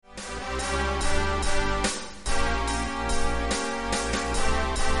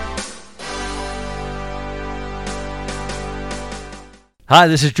Hi,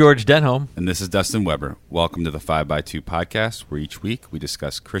 this is George Denholm. And this is Dustin Weber. Welcome to the 5x2 podcast, where each week we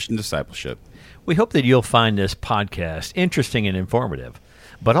discuss Christian discipleship. We hope that you'll find this podcast interesting and informative,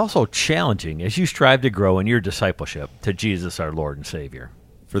 but also challenging as you strive to grow in your discipleship to Jesus, our Lord and Savior.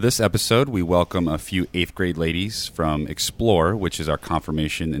 For this episode, we welcome a few 8th grade ladies from Explore, which is our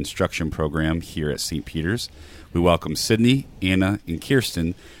confirmation instruction program here at St. Peter's. We welcome Sydi, Anna, and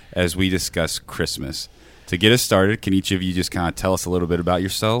Kiersten as we discuss Christmas. To get us started, can each of you just kind of tell us a little bit about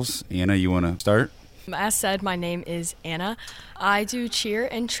yourselves? Anna, you want to start? As said, my name is Anna. I do cheer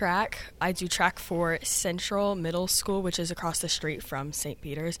and track. I do track for Central Middle School, which is across the street from St.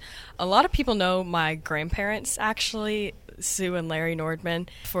 Peter's. A lot of people know my grandparents, actually, Sue and Larry Nordman,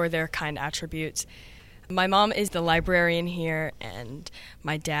 for their kind attributes. My mom is the librarian here, and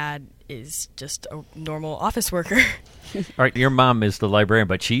my dad is just a normal office worker. All right, your mom is the librarian,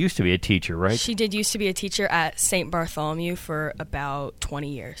 but she used to be a teacher, right? She did used to be a teacher at St. Bartholomew for about 20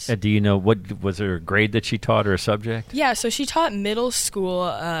 years. Do you know, what was there a grade that she taught or a subject? Yeah, so she taught middle school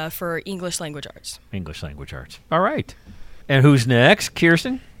for English language arts. English language arts. All right. And who's next?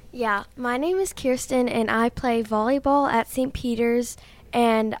 Kiersten? Yeah, my name is Kiersten, and I play volleyball at St. Peter's,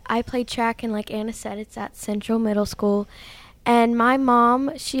 and I play track, and like Anna said, it's at Central Middle School. And my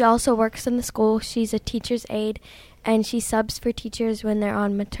mom, she also works in the school. She's a teacher's aide, and she subs for teachers when they're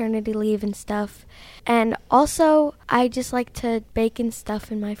on maternity leave and stuff. And also, I just like to bake and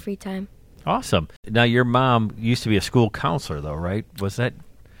stuff in my free time. Awesome. Now, your mom used to be a school counselor, though, right? Was that,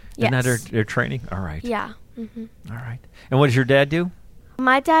 Yes. Isn't that her training? All right. Yeah. Mm-hmm. All right. And what does your dad do?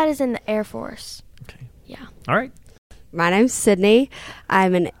 My dad is in the Air Force. Okay. Yeah. All right. My name's Sydi.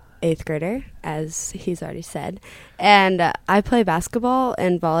 I'm an 8th grader, as he's already said. And I play basketball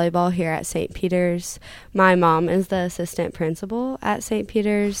and volleyball here at St. Peter's. My mom is the assistant principal at St.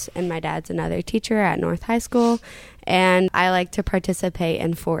 Peter's, and my dad's another teacher at North High School. And I like to participate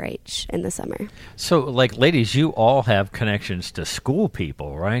in 4-H in the summer. So, like, ladies, you all have connections to school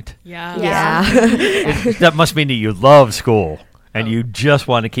people, right? Yeah. That must mean that you love school, and you just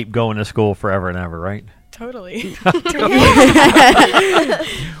want to keep going to school forever and ever, right? Totally.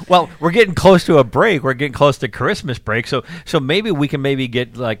 Well, we're getting close to a break. We're getting close to Christmas break. So maybe we can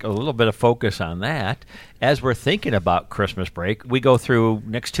get like a little bit of focus on that. As we're thinking about Christmas break, we go through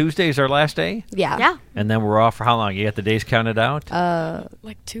next Tuesday is our last day? Yeah. And then we're off for how long? You got the days counted out?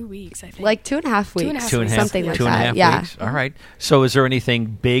 Like 2 weeks, I think. Like 2.5 weeks. 2.5 weeks. Something like 2.5 that. weeks. All right. So is there anything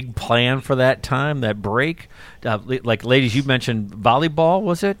big planned for that time, that break? Like, ladies, you mentioned volleyball,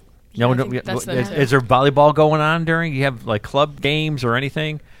 was it? I think that's Is there volleyball going on during? You have like club games or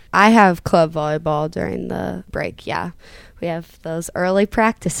anything? I have club volleyball during the break, yeah. We have those early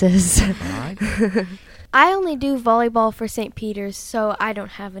practices. All right. I only do volleyball for St. Peter's, so I don't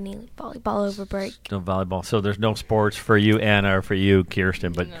have any volleyball over break. No volleyball. So there's no sports for you, Anna, or for you,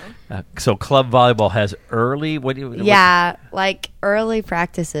 Kiersten. But so club volleyball has early. Like early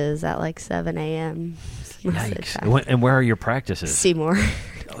practices at like 7 a.m. Yikes! And where are your practices? Seymour.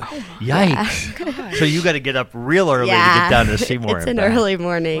 Yikes! Yeah. So you got to get up real early to get down to Seymour. It's an early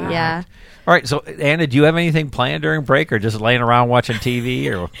morning. Wow. Yeah. All right. So Anna, do you have anything planned during break, or just laying around watching TV?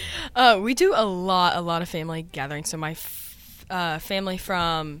 Or We do a lot of family gatherings. So my family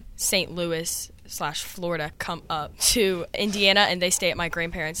from St. Louis / Florida come up to Indiana, and they stay at my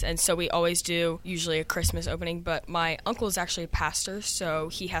grandparents', and so we always do usually a Christmas opening. But my uncle is actually a pastor, so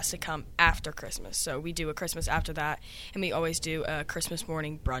he has to come after Christmas. So we do a Christmas after that, and we always do a Christmas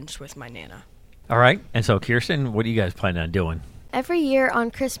morning brunch with my Nana. all right. And so Kiersten, what do you guys plan on doing? Every year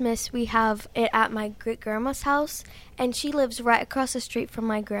on Christmas, we have it at my great-grandma's house, and she lives right across the street from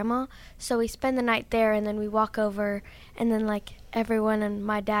my grandma, so we spend the night there, and then we walk over, and then, like, everyone on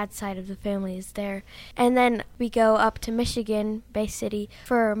my dad's side of the family is there. And then we go up to Michigan, Bay City,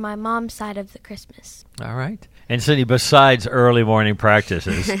 for my mom's side of the Christmas. All right. And Sydi, besides early morning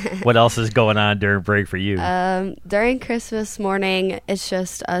practices, what else is going on during break for you? During Christmas morning, it's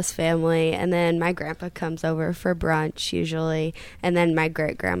just us family, and then my grandpa comes over for brunch usually, and then my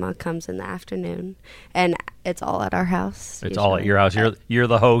great-grandma comes in the afternoon, and it's all at our house. It's all at your house. You're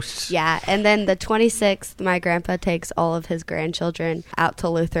the hosts. Yeah, and then the 26th, my grandpa takes all of his grandchildren out to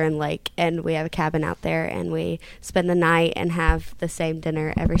Lutheran Lake, and we have a cabin out there, and we spend the night and have the same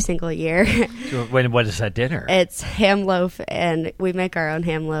dinner every single year. What is that dinner? It's ham loaf, and we make our own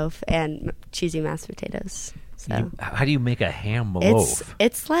ham loaf and cheesy mashed potatoes. So How do you make a ham loaf?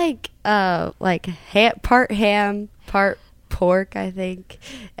 It's like part ham, part pork, I think,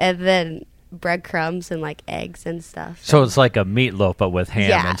 and then breadcrumbs and like eggs and stuff. So it's like a meatloaf, but with ham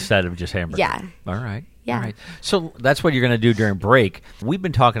Yeah. instead of just hamburger. Yeah. All right. Yeah. All right. So that's what you're going to do during break. We've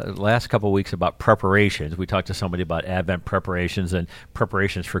been talking the last couple of weeks about preparations. We talked to somebody about Advent preparations and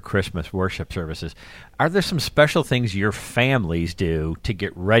preparations for Christmas worship services. Are there some special things your families do to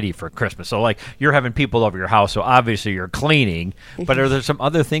get ready for Christmas? So, like, you're having people over your house, so obviously you're cleaning. But are there some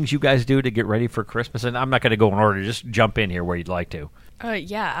other things you guys do to get ready for Christmas? And I'm not going to go in order. Just jump in here where you'd like to.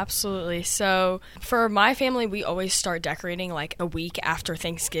 Yeah, absolutely. So for my family, we always start decorating like a week after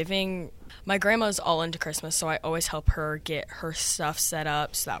Thanksgiving. My grandma's all into Christmas, so I always help her get her stuff set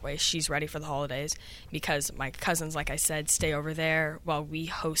up so that way she's ready for the holidays, because my cousins, like I said, stay over there while we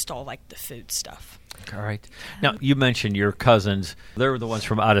host all like the food stuff. All right. Now, you mentioned your cousins. They're the ones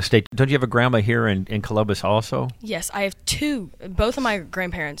from out of state. Don't you have a grandma here in Columbus also? Yes, I have two. Both of my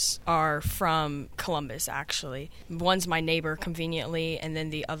grandparents are from Columbus, actually. One's my neighbor, conveniently, and then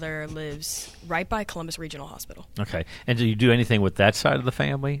the other lives right by Columbus Regional Hospital. Okay. And do you do anything with that side of the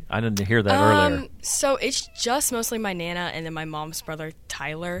family? I didn't hear that earlier. So it's just mostly my Nana and then my mom's brother,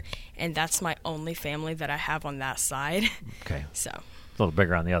 Tyler, and that's my only family that I have on that side. Okay. So a little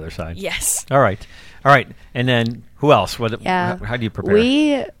bigger on the other side. yes. All right. And then who else? Yeah. How do you prepare?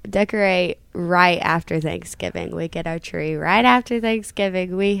 We decorate right after Thanksgiving. We get our tree right after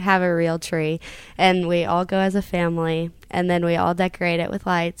Thanksgiving. We have a real tree, and we all go as a family, and then we all decorate it with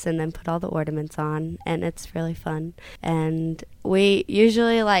lights and then put all the ornaments on, and it's really fun. And we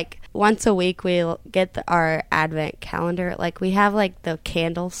usually, like, once a week we get our Advent calendar. Like, we have, like, the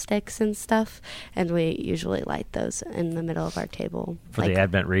candlesticks and stuff, and we usually light those in the middle of our table. For like, the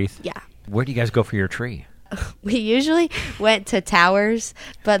Advent wreath? Yeah. Where do you guys go for your tree? We usually went to Towers,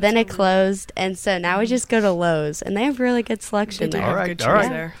 but then it closed, and so now we just go to Lowe's, and they have really good selection They do there. have All right, good all trees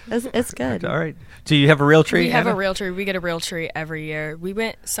right. there. It's good. All right. So you have a real tree? We have Anna? a real tree. We get a real tree every year. We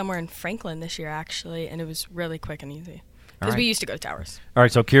went somewhere in Franklin this year, actually, and it was really quick and easy. Because we used to go to Towers. All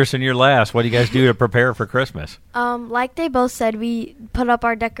right, so Kiersten, you're last. What do you guys do to prepare for Christmas? Like they both said, we put up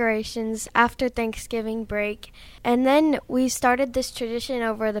our decorations after Thanksgiving break. And then we started this tradition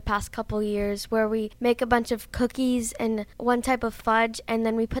over the past couple years where we make a bunch of cookies and one type of fudge, and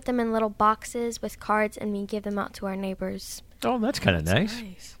then we put them in little boxes with cards, and we give them out to our neighbors. Oh, that's kind of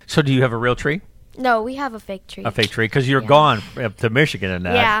nice. So do you have a real tree? No, we have a fake tree. A fake tree? Because you're gone up to Michigan and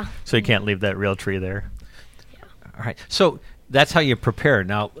that. Yeah. So you can't leave that real tree there. All right. So that's how you prepare.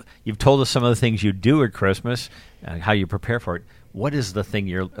 Now, you've told us some of the things you do at Christmas, how you prepare for it. What is the thing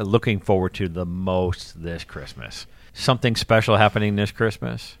you're looking forward to the most this Christmas? Something special happening this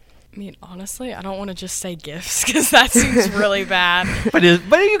Christmas? I mean, honestly, I don't want to just say gifts because that seems really bad. But you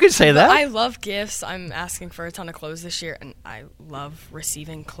can say that. I love gifts. I'm asking for a ton of clothes this year, and I love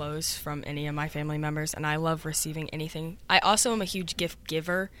receiving clothes from any of my family members, and I love receiving anything. I also am a huge gift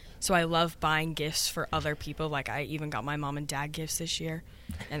giver, so I love buying gifts for other people. Like, I even got my mom and dad gifts this year,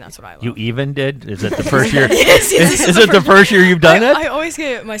 and that's what I love. You even did? Is it the first year? Yes, Is it the first year you've done it? I always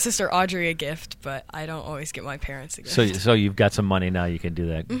get my sister Audrey a gift, but I don't always get my parents a gift. So you've got some money now, you can do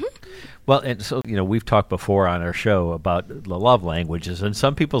that. Mm-hmm. Well, and so, we've talked before on our show about the love languages, and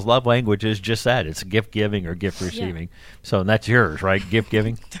some people's love language is just that. It's gift giving or gift receiving. So that's yours, right? Gift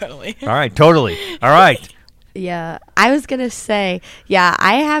giving? Totally. All right, totally. All right. Yeah, I was going to say,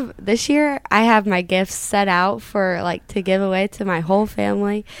 this year I have my gifts set out for, like, to give away to my whole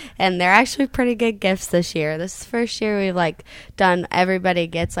family, and they're actually pretty good gifts this year. This is the first year we've, like, done, everybody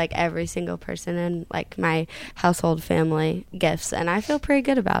gets, like, every single person in, like, my household family gifts, and I feel pretty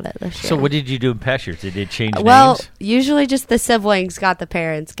good about it this year. So what did you do in past years? Did it change Well, names? usually just the siblings got the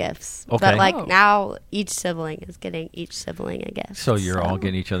parents' gifts. Okay. But, like, Oh. now each sibling is getting each sibling a gift. So you're all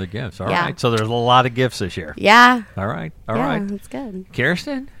getting each other gifts. All Yeah. right. So there's a lot of gifts this year. Yeah. All right. All yeah, right. that's good.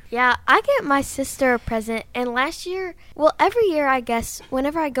 Kiersten? Yeah, I get my sister a present, and last year, every year, I guess,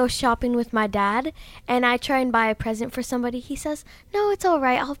 whenever I go shopping with my dad and I try and buy a present for somebody, he says, "No, it's all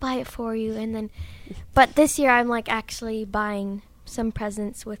right, I'll buy it for you." But this year, I'm, like, actually buying some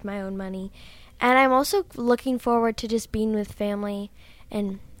presents with my own money. And I'm also looking forward to just being with family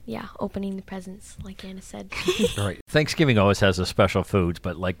and, opening the presents, like Anna said. All right. Thanksgiving always has the special foods,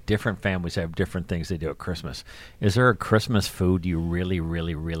 but, like, different families have different things they do at Christmas. Is there a Christmas food you really,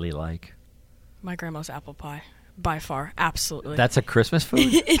 really, really like? My grandma's apple pie. By far, absolutely. That's a Christmas food?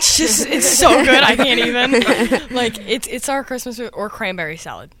 It's so good. I can't even. Like, it's our Christmas food, or cranberry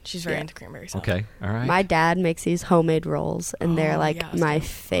salad. She's very into cranberry salad. Okay, all right. My dad makes these homemade rolls, and they're, like, yeah, my so-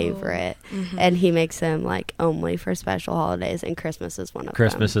 favorite. And he makes them, like, only for special holidays, and Christmas is one of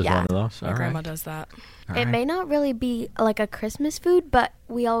Christmas them. is one of those? My All grandma right. does that. All It right. may not really be like a Christmas food, but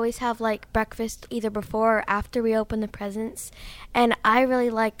we always have like breakfast either before or after we open the presents. And I really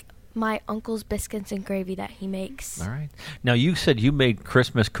like my uncle's biscuits and gravy that he makes. All right. Now, you said you made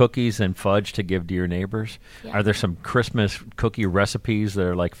Christmas cookies and fudge to give to your neighbors. Yeah. Are there some Christmas cookie recipes that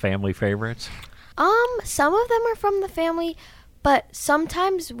are like family favorites? Some of them are from the family, but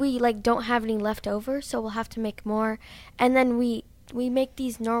sometimes we like don't have any left over, so we'll have to make more. And then we make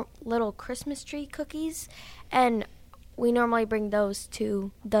these little Christmas tree cookies, and we normally bring those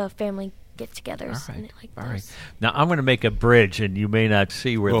to the family get-togethers. All right. And like All those. right. Now, I'm going to make a bridge, and you may not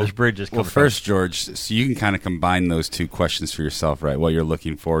see where this bridge is coming Well, first, George, so you can kind of combine those two questions for yourself, right? What you're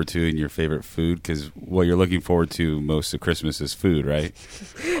looking forward to and your favorite food, because what you're looking forward to most of Christmas is food, right?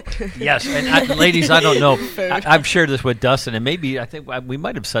 from. Yes, and ladies, I don't know. I've shared this with Dustin, and maybe I think we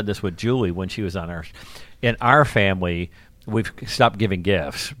might have said this with Julie when she was on ours. In our family, we've stopped giving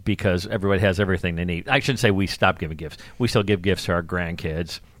gifts because everybody has everything they need. I shouldn't say we stopped giving gifts. We still give gifts to our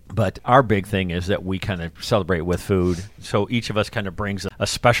grandkids. But our big thing is that we kind of celebrate with food. So each of us kind of brings a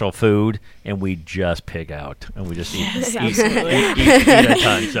special food, and we just pig out. And we just eat a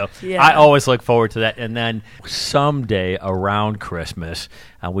ton. So Yeah. I always look forward to that. And then someday around Christmas,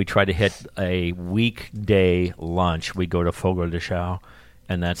 we try to hit a weekday lunch. We go to Fogo de Chão.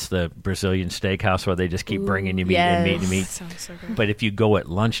 And that's the Brazilian steakhouse where they just keep bringing you meat and meat and meat. Sounds so good. But if you go at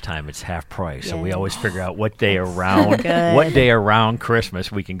lunchtime, it's half price. So we Yeah. always figure out what day around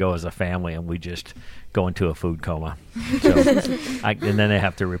Christmas we can go as a family, and we just go into a food coma. So, and then they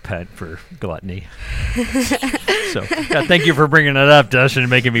have to repent for gluttony. So thank you for bringing it up, Dustin, and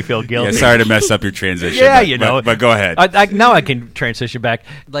making me feel guilty. Yeah, sorry to mess up your transition. Yeah, but, you know. But go ahead. Now I can transition back.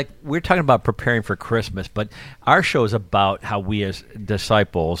 Like, we're talking about preparing for Christmas, but our show is about how we as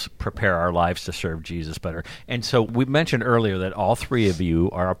disciples prepare our lives to serve Jesus better. And so we mentioned earlier that all three of you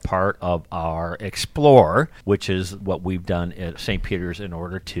are a part of our Explore, which is what we've done at St. Peter's in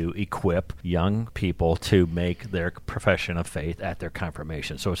order to equip young people to make their profession of faith at their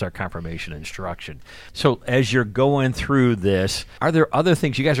confirmation. So it's our confirmation instruction. So as you're going through this, are there other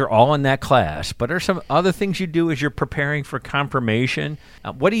things? You guys are all in that class, but are some other things you do as you're preparing for confirmation?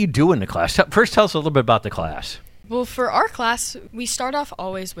 What do you do in the class? First, tell us a little bit about the class. Well, for our class, we start off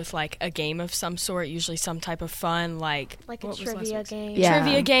always with like a game of some sort, usually some type of fun, like Like a what was last trivia week's? game. Yeah.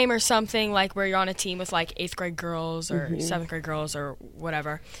 Trivia game or something, like where you're on a team with like 8th grade girls or 7th grade girls or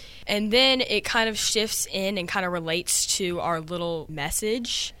whatever. And then it kind of shifts in and kind of relates to our little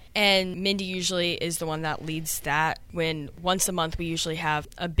message. And Mindy usually is the one that leads that. When once a month we usually have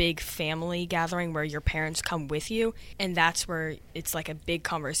a big family gathering where your parents come with you, and that's where it's like a big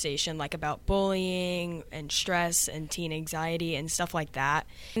conversation like about bullying and stress and teen anxiety and stuff like that.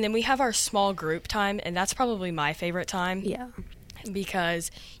 And then we have our small group time, and that's probably my favorite time. Yeah.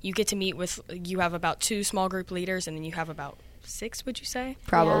 Because you get to meet with, you have about 2 small group leaders, and then you have about 6, would you say,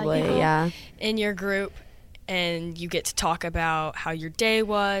 Probably, you know. yeah. in your group. And you get to talk about how your day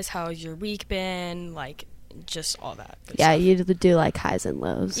was, how's your week been, like just all that. good Yeah, stuff. you do like highs and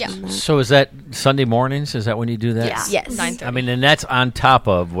lows. Yeah. and that. So is that Sunday mornings? Is that when you do that? Yeah. Yes. 9:30. I mean, and that's on top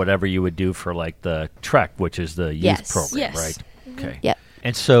of whatever you would do for like the Trek, which is the youth Yes. program, Yes. right? Okay. Yep.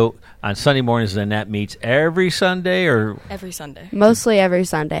 And so on Sunday mornings, then that meets every Sunday, or Every Sunday. Mostly every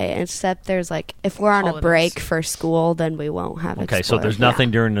Sunday, except there's like, if we're on a Holidays. break for school, then we won't have okay. So Explore. there's nothing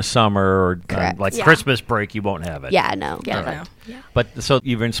during the summer or Correct. like Yeah. Christmas break. You won't have it. Yeah, no. Yeah, Okay. no. Yeah. But so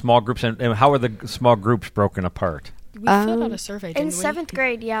you're in small groups, and how are the small groups broken apart? We filled out a survey, didn't In we? 7th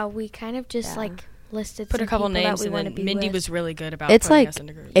grade, yeah, we kind of just Yeah. like listed Put a some couple people that names, we and want then to be Mindy with. was really good about It's putting like us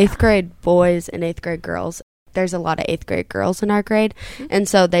into groups. 8th grade boys and 8th grade girls. There's a lot of 8th grade girls in our grade, and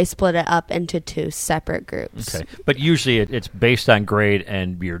so they split it up into 2 separate groups. Okay, but usually it's based on grade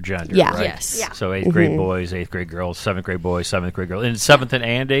and your gender. Yeah. Right? Yes. Yeah. So 8th grade Mhm. boys, 8th grade girls, 7th grade boys, 7th grade girls, in 7th and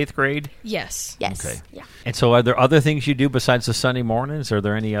 8th grade. Yes. Yes. Okay. Yeah. And so are there other things you do besides the Sunday mornings? Are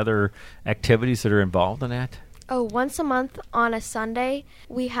there any other activities that are involved in that? Oh, once a month on a Sunday,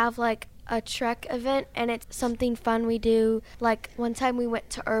 we have like a Trek event, and it's something fun we do. Like one time we went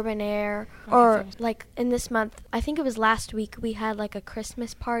to Urban Air, or like in this month, I think it was last week, we had like a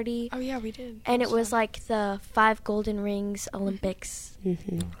Christmas party, Oh, yeah, we did. and it That was fun. like the 5 Golden Rings Olympics.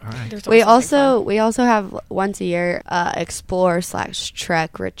 Mhm. All right. There's We always something we also have once a year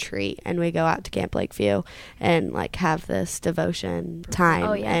Explore/Trek retreat, and we go out to Camp Lakeview and like have this devotion time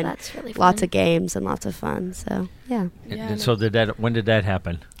Oh, yeah, and that's really lots fun. of games and lots of fun. So yeah. Yeah, And so when did that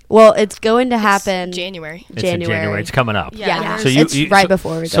happen? Well, it's going to fun. happen January. It's in January. It's coming up. Yeah. Yeah, and So there's- it's right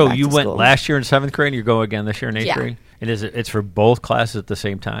before we go So back you to went school. last year in 7th grade, and you go again this year in 8th Yeah. grade? And it's for both classes at the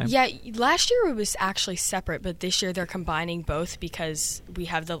same time? Yeah, last year it was actually separate, but this year they're combining both because we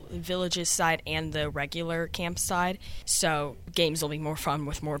have the villages side and the regular camp side. So games will be more fun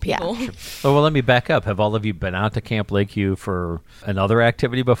with more people. Yeah. Oh, well, let me back up. Have all of you been out to Camp Lakeview for another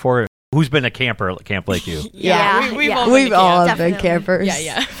activity before? Who's been a camper at Camp Lakeview? We've all been been campers.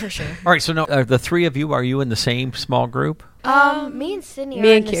 Yeah, for sure. All right, so now, the three of you, are you in the same small group? Me and Sydi are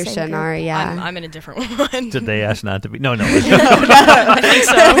Me in and the same Kiersten group. are, yeah. I'm in a different one. Did they ask not to be? No. I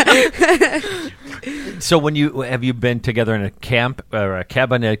think so. So have you been together in a camp or a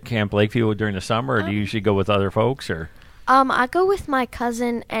cabin at Camp Lakeview during the summer, or do you usually go with other folks? Or I go with my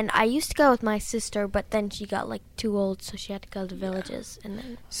cousin, and I used to go with my sister, but then she got too old, so she had to go to villages. And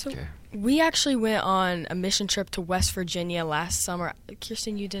then We actually went on a mission trip to West Virginia last summer.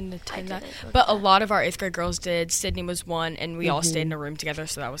 Kiersten, you didn't attend that, but a lot of our 8th grade girls did. Sydi was one, and we all stayed in a room together,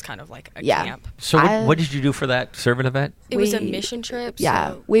 so that was kind of like a camp. So what did you do for that servant event? It was a mission trip.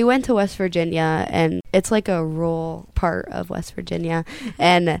 Yeah, so. we went to West Virginia, and it's like a rural part of West Virginia,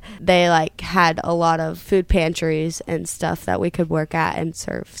 and they had a lot of food pantries and stuff that we could work at and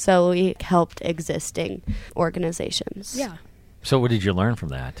serve. So we helped existing organizations. Yeah. So what did you learn from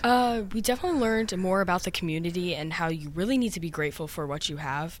that? We definitely learned more about the community and how you really need to be grateful for what you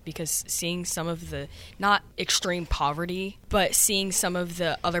have, because seeing some of the, not extreme poverty, but seeing some of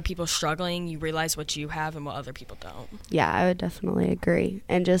the other people struggling, you realize what you have and what other people don't. Yeah, I would definitely agree.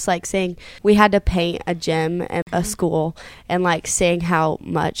 And just seeing we had to paint a gym and a school, and seeing how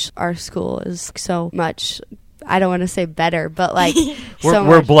much our school is so much, I don't want to say better, but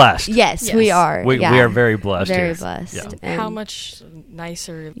we're blessed. Yes, we are. We are very blessed. Very here. blessed. Yeah. And how much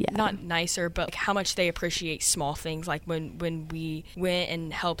nicer, not nicer, but how much they appreciate small things. Like when we went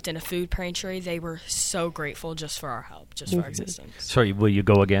and helped in a food pantry, they were so grateful just for our help, just for our existence. So will you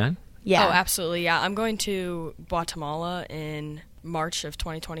go again? Yeah. Oh, absolutely. Yeah. I'm going to Guatemala in March of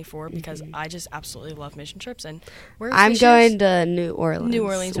 2024 because I just absolutely love mission trips. And I'm going to New Orleans.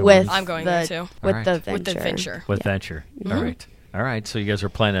 I'm going there too. With the Venture. With Venture. All right. So you guys are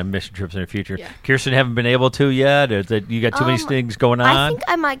planning on mission trips in the future. Yeah. Kiersten, haven't been able to yet? Or that you got too many things going on? I think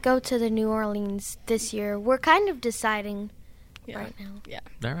I might go to the New Orleans this year. We're kind of deciding right now. Yeah.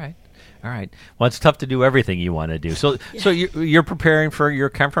 All right. Well, it's tough to do everything you want to do. So you're preparing for your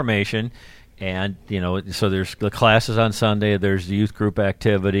confirmation. And, so there's the classes on Sunday, there's the youth group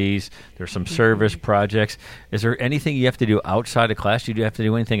activities, there's some service projects. Is there anything you have to do outside of class? Do you have to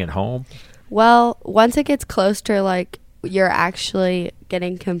do anything at home? Well, once it gets close to, you're actually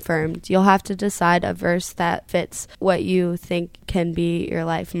getting confirmed, you'll have to decide a verse that fits what you think can be your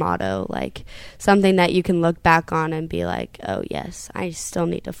life motto, something that you can look back on and be like, oh, yes, I still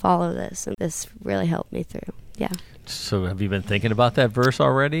need to follow this, and this really helped me through. Yeah. So have you been thinking about that verse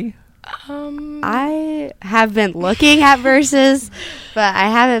already? I have been looking at verses, but I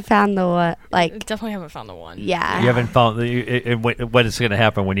haven't found the one. Definitely haven't found the one. Yeah, you haven't found what is going to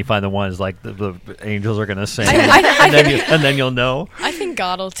happen when you find the one is the angels are going to sing, and then you'll know. I think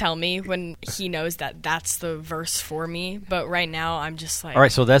God will tell me when He knows that that's the verse for me. But right now, I'm just all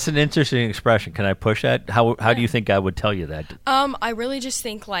right. So that's an interesting expression. Can I push that? How do you think God would tell you that? I really just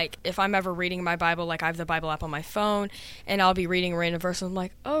think if I'm ever reading my Bible, I have the Bible app on my phone, and I'll be reading a random verse, and I'm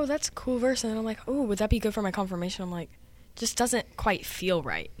like, oh, that's a cool verse, and then I'm like, oh, would that be good for my confirmation? I'm like, just doesn't quite feel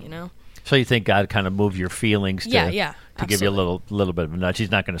right, So you think God kind of moves your feelings to absolutely. give you a little bit of a nudge?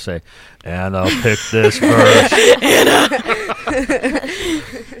 He's not going to say, and I'll pick this verse.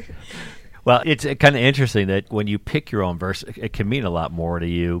 Well, it's kind of interesting that when you pick your own verse, it can mean a lot more to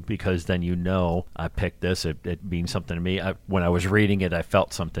you because then I picked this. It means something to me. When I was reading it, I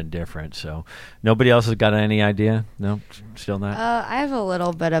felt something different. So nobody else has got any idea? No? Still not? I have a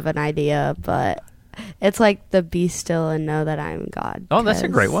little bit of an idea, but it's the be still and know that I am God. Oh, that's a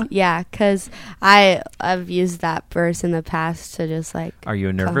great one. Yeah, because I've used that verse in the past to just Are you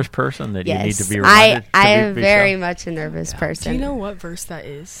a nervous person that yes, you need to be reminded? I am very much a nervous person. Do you know what verse that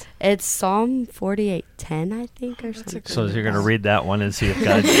is? It's Psalm 48:10, I think, or something. So you're going to read that one and see if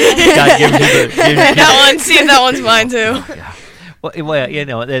God gives you that one. See if that one's mine too. Yeah. Well,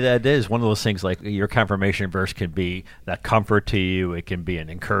 it is one of those things your confirmation verse can be that comfort to you. It can be an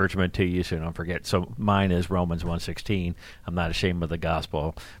encouragement to you, so don't forget. So mine is Romans 1:16. I'm not ashamed of the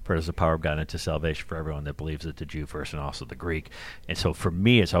gospel, for it is the power of God unto salvation for everyone that believes it, the Jew first and also the Greek. And so for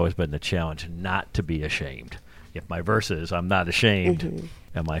me, it's always been the challenge not to be ashamed. If my verse is, I'm not ashamed,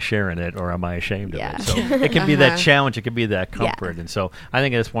 am I sharing it or am I ashamed of it? So it can be that challenge. It can be that comfort. And so I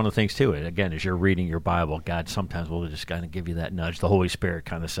think that's one of the things, too. Again, as you're reading your Bible, God sometimes will just kind of give you that nudge. The Holy Spirit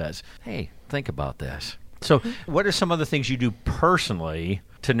kind of says, hey, think about this. So what are some other things you do personally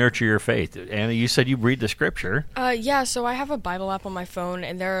to nurture your faith? Anna, you said you read the scripture. Yeah, so I have a Bible app on my phone,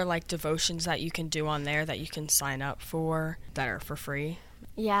 and there are like devotions that you can do on there that you can sign up for that are for free.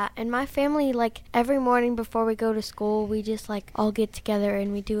 Yeah, and my family, like, every morning before we go to school, we just, like, all get together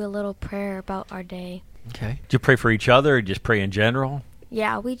and we do a little prayer about our day. Okay. Do you pray for each other or just pray in general?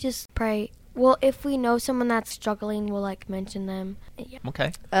 Yeah, we just pray. Well, if we know someone that's struggling, we'll, like, mention them. Yeah.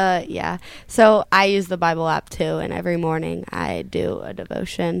 Okay. Yeah. So I use the Bible app too, and every morning I do a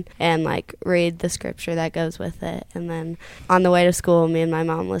devotion and like read the scripture that goes with it. And then on the way to school, me and my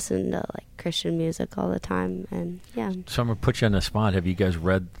mom listen to like Christian music all the time. And yeah. So I'm going to put you on the spot. Have you guys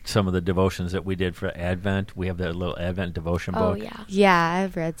read some of the devotions that we did for Advent? We have that little Advent devotion book. Oh, yeah. Yeah,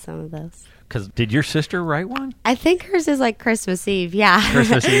 I've read some of those. Because did your sister write one? I think hers is like Christmas Eve. Yeah.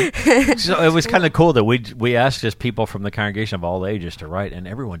 Christmas Eve. So it was kind of cool that we asked just people from the congregation of all ages to write, and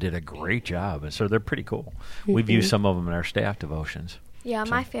everyone did a great job. And so they're pretty cool. We've used some of them in our staff devotions. Yeah,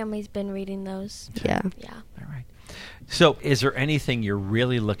 my family's been reading those. Yeah. Yeah. All right. So is there anything you're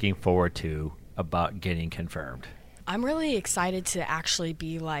really looking forward to about getting confirmed? I'm really excited to actually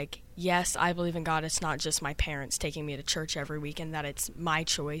be like, yes, I believe in God. It's not just my parents taking me to church every week, and that it's my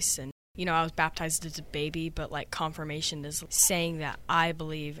choice. And you know, I was baptized as a baby, but like confirmation is saying that I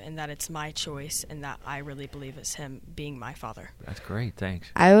believe and that it's my choice and that I really believe it's Him being my Father. That's great. Thanks.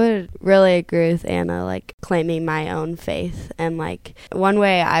 I would really agree with Anna, like claiming my own faith. And like one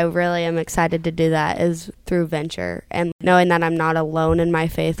way I really am excited to do that is through venture and knowing that I'm not alone in my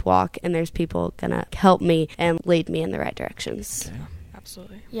faith walk and there's people gonna help me and lead me in the right directions. Okay.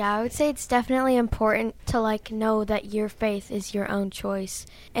 Absolutely. Yeah, I would say it's definitely important to, like, know that your faith is your own choice.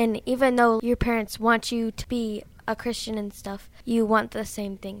 And even though your parents want you to be a Christian and stuff, you want the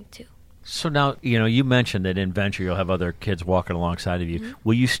same thing, too. So now, you mentioned that in Venture you'll have other kids walking alongside of you. Mm-hmm.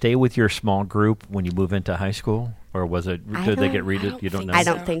 Will you stay with your small group when you move into high school? Or did they get read it? You don't know? I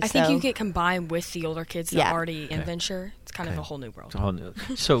don't think so. I think you get combined with the older kids that are already in Venture. It's kind of a whole new world.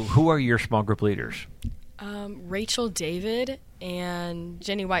 So who are your small group leaders? Rachel David and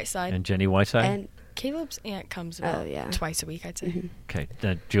Jenny Whiteside. And Caleb's aunt comes about twice a week, I'd say. Mm-hmm.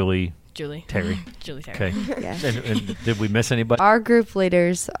 Okay. Julie. Terry. Okay. Yeah. And did we miss anybody? Our group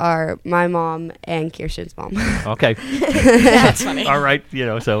leaders are my mom and Kiersten's mom. Okay. That's funny. All right.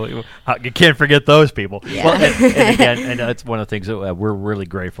 So you can't forget those people. Yeah. Well, and again, and that's one of the things that we're really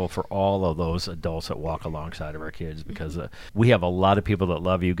grateful for all of those adults that walk alongside of our kids because we have a lot of people that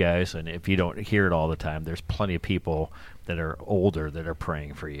love you guys. And if you don't hear it all the time, there's plenty of people that are older that are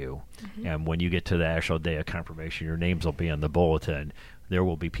praying for you. Mm-hmm. And when you get to the actual day of confirmation, your names will be on the bulletin. There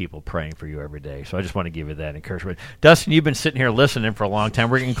will be people praying for you every day. So I just want to give you that encouragement. Dustin, you've been sitting here listening for a long time.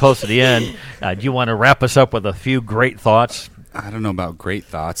 We're getting close to the end. Do you want to wrap us up with a few great thoughts? I don't know about great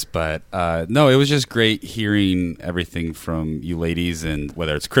thoughts, but no, it was just great hearing everything from you ladies, and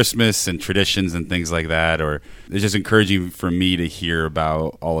whether it's Christmas and traditions and things like that, or it's just encouraging for me to hear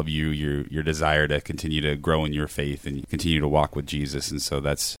about all of you, your desire to continue to grow in your faith and continue to walk with Jesus. And so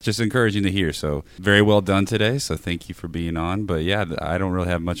that's just encouraging to hear. So very well done today. So thank you for being on. But yeah, I don't really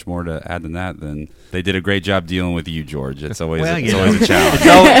have much more to add than that. Then they did a great job dealing with you, George. It's always, always a challenge.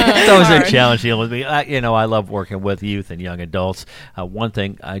 It's always a challenge dealing with me. I love working with youth and young adults. One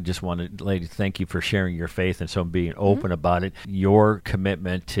thing I just wanted, ladies, thank you for sharing your faith and so being open about it. Your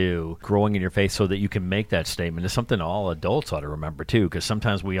commitment to growing in your faith so that you can make that statement is something all adults ought to remember too, because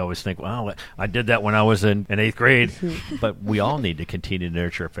sometimes we always think, well, I did that when I was in 8th grade, but we all need to continue to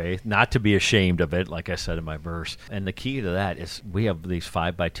nurture faith, not to be ashamed of it, like I said in my verse. And the key to that is we have these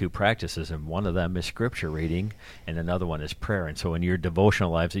 5x2 practices, and one of them is scripture reading, and another one is prayer. And so in your devotional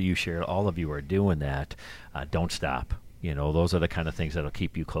lives that you share, all of you are doing that. Don't stop. Those are the kind of things that'll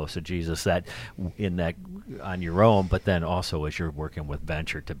keep you close to Jesus, that on your own, but then also as you're working with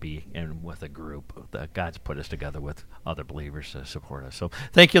Venture to be in with a group that God's put us together with other believers to support us. So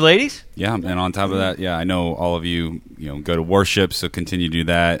thank you, ladies. Yeah, and on top of that, I know all of you, go to worship, so continue to do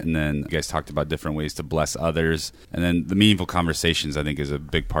that. And then you guys talked about different ways to bless others. And then the meaningful conversations, I think, is a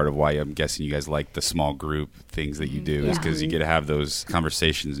big part of why I'm guessing you guys like the small group things that you do, is because you get to have those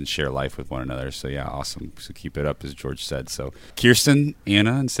conversations and share life with one another. So yeah, awesome. So keep it up, as George said. So Kiersten,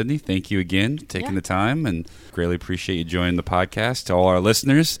 Anna, and Sydi, thank you again for taking the time, and greatly appreciate you joining the podcast. To all our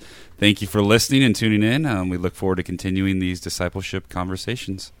listeners, thank you for listening and tuning in. We look forward to continuing these discipleship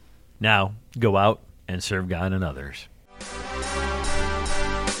conversations. Now, go out and serve God and others.